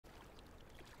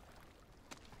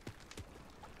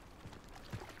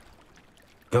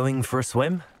Going for a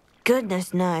swim?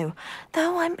 Goodness, no.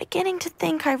 Though I'm beginning to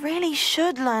think I really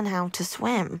should learn how to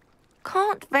swim.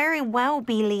 Can't very well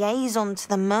be liaison to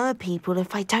the mer people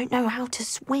if I don't know how to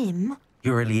swim.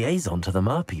 You're a liaison to the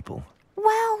mer people?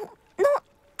 Well, not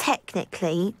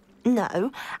technically,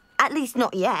 no. At least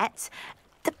not yet.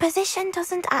 The position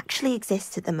doesn't actually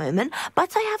exist at the moment,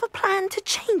 but I have a plan to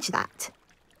change that.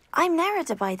 I'm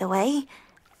Nerida, by the way.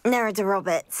 Nerida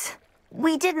Roberts.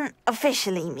 We didn't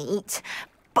officially meet,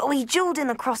 but we duelled in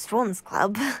the Crossed Swans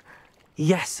Club.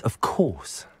 Yes, of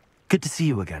course. Good to see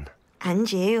you again.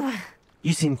 And you.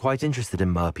 You seem quite interested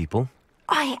in mer people.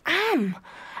 I am.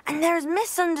 And they're as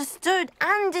misunderstood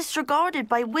and disregarded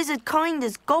by wizard kind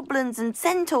as goblins and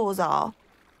centaurs are.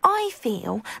 I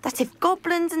feel that if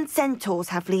goblins and centaurs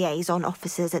have liaison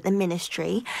officers at the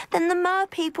ministry, then the mer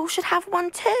people should have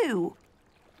one too.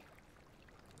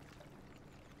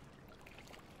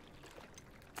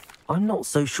 I'm not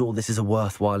so sure this is a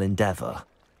worthwhile endeavour.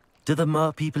 Do the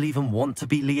mer people even want to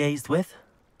be liaised with?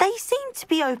 They seem to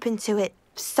be open to it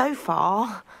so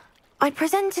far. I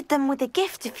presented them with a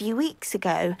gift a few weeks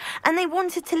ago, and they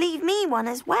wanted to leave me one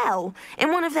as well,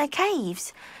 in one of their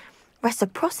caves.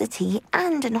 Reciprocity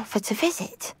and an offer to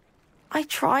visit. I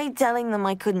tried telling them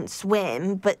I couldn't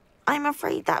swim, but I'm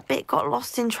afraid that bit got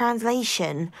lost in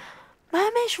translation.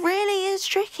 Mermish really is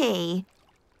tricky.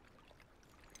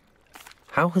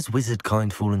 How has wizard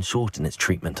kind fallen short in its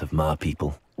treatment of mer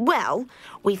people? Well,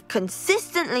 we've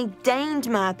consistently deigned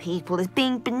mer people as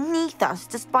being beneath us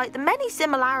despite the many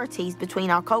similarities between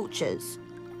our cultures.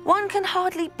 One can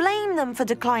hardly blame them for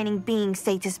declining being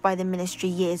status by the ministry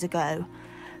years ago.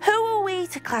 Who are we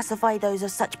to classify those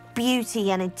of such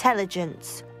beauty and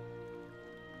intelligence?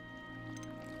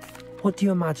 What do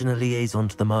you imagine a liaison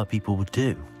to the mer people would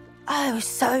do? Oh,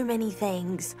 so many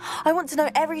things. I want to know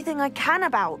everything I can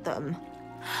about them.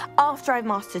 After I've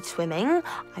mastered swimming,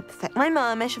 I perfect my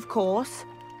mermish, of course,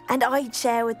 and I'd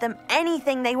share with them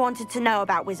anything they wanted to know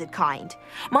about wizard kind.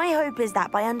 My hope is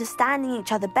that by understanding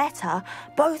each other better,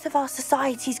 both of our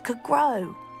societies could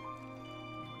grow.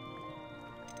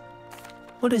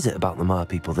 What is it about the mer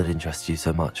people that interests you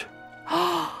so much?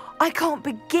 I can't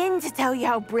begin to tell you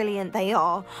how brilliant they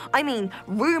are. I mean,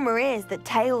 rumour is that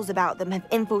tales about them have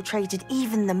infiltrated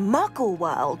even the Muggle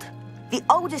world. The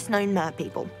oldest known mer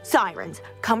people, sirens,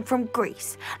 come from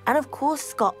Greece. And of course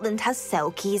Scotland has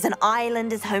Selkies and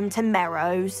Ireland is home to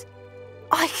Merrows.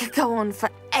 I could go on for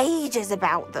ages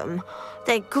about them.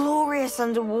 Their glorious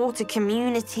underwater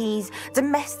communities,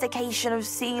 domestication of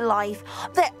sea life,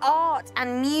 their art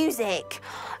and music.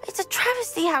 It's a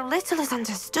travesty how little is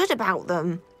understood about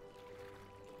them.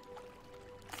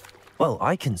 Well,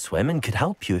 I can swim and could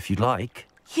help you if you'd like.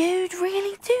 You'd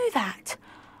really do that?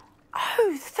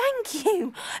 Oh, thank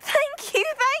you. Thank you,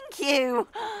 thank you.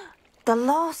 The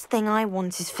last thing I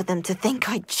want is for them to think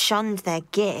I'd shunned their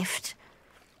gift.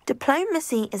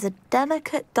 Diplomacy is a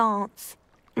delicate dance.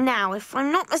 Now, if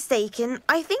I'm not mistaken,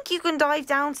 I think you can dive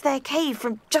down to their cave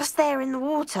from just there in the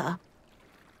water.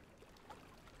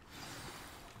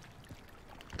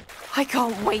 I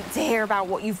can't wait to hear about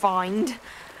what you find.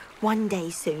 One day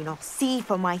soon, I'll see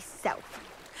for myself.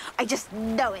 I just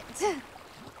know it.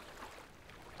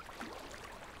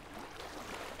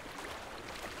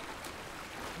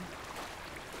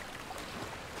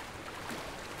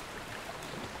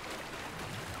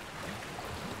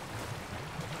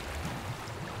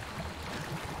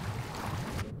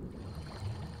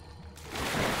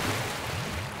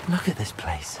 Look at this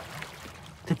place.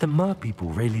 Did the mer people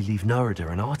really leave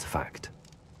Nerida an artifact?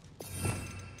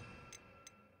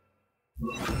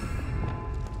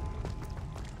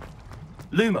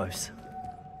 Lumos!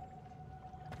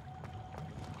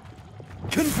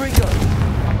 Confringo!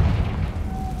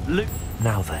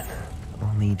 Now then,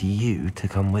 I'll need you to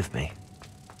come with me.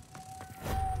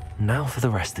 Now for the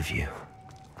rest of you.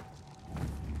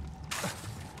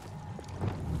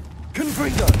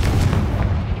 Confringo!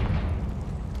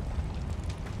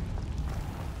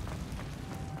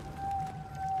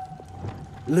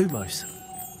 Lumos.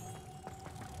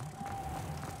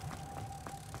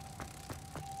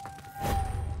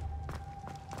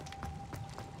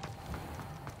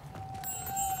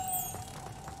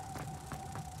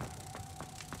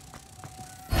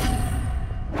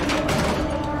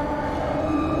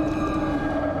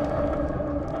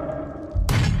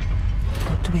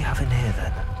 What do we have in here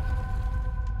then?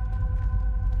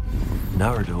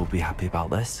 Nerida will be happy about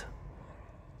this.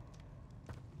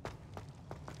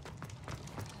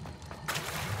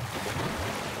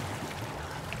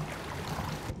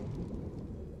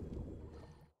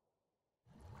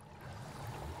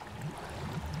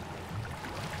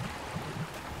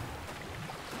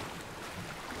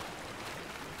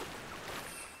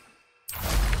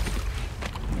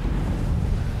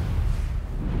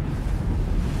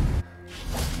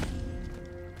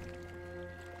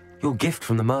 Your gift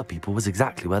from the Mer people was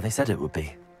exactly where they said it would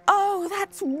be. Oh,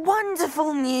 that's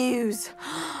wonderful news.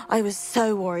 I was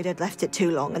so worried I'd left it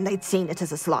too long and they'd seen it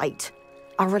as a slight.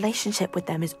 Our relationship with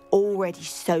them is already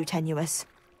so tenuous.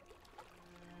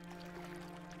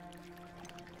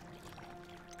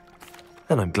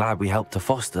 Then I'm glad we helped to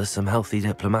foster some healthy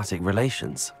diplomatic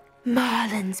relations.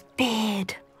 Merlin's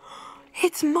beard.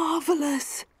 It's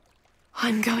marvelous.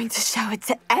 I'm going to show it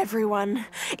to everyone,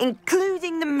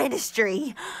 including the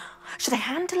Ministry. Should I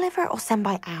hand deliver it or send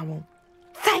by owl?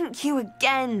 Thank you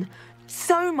again,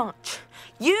 so much.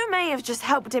 You may have just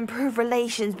helped improve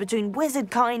relations between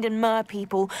wizard kind and mer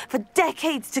people for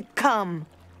decades to come.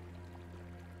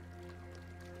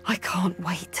 I can't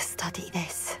wait to study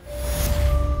this.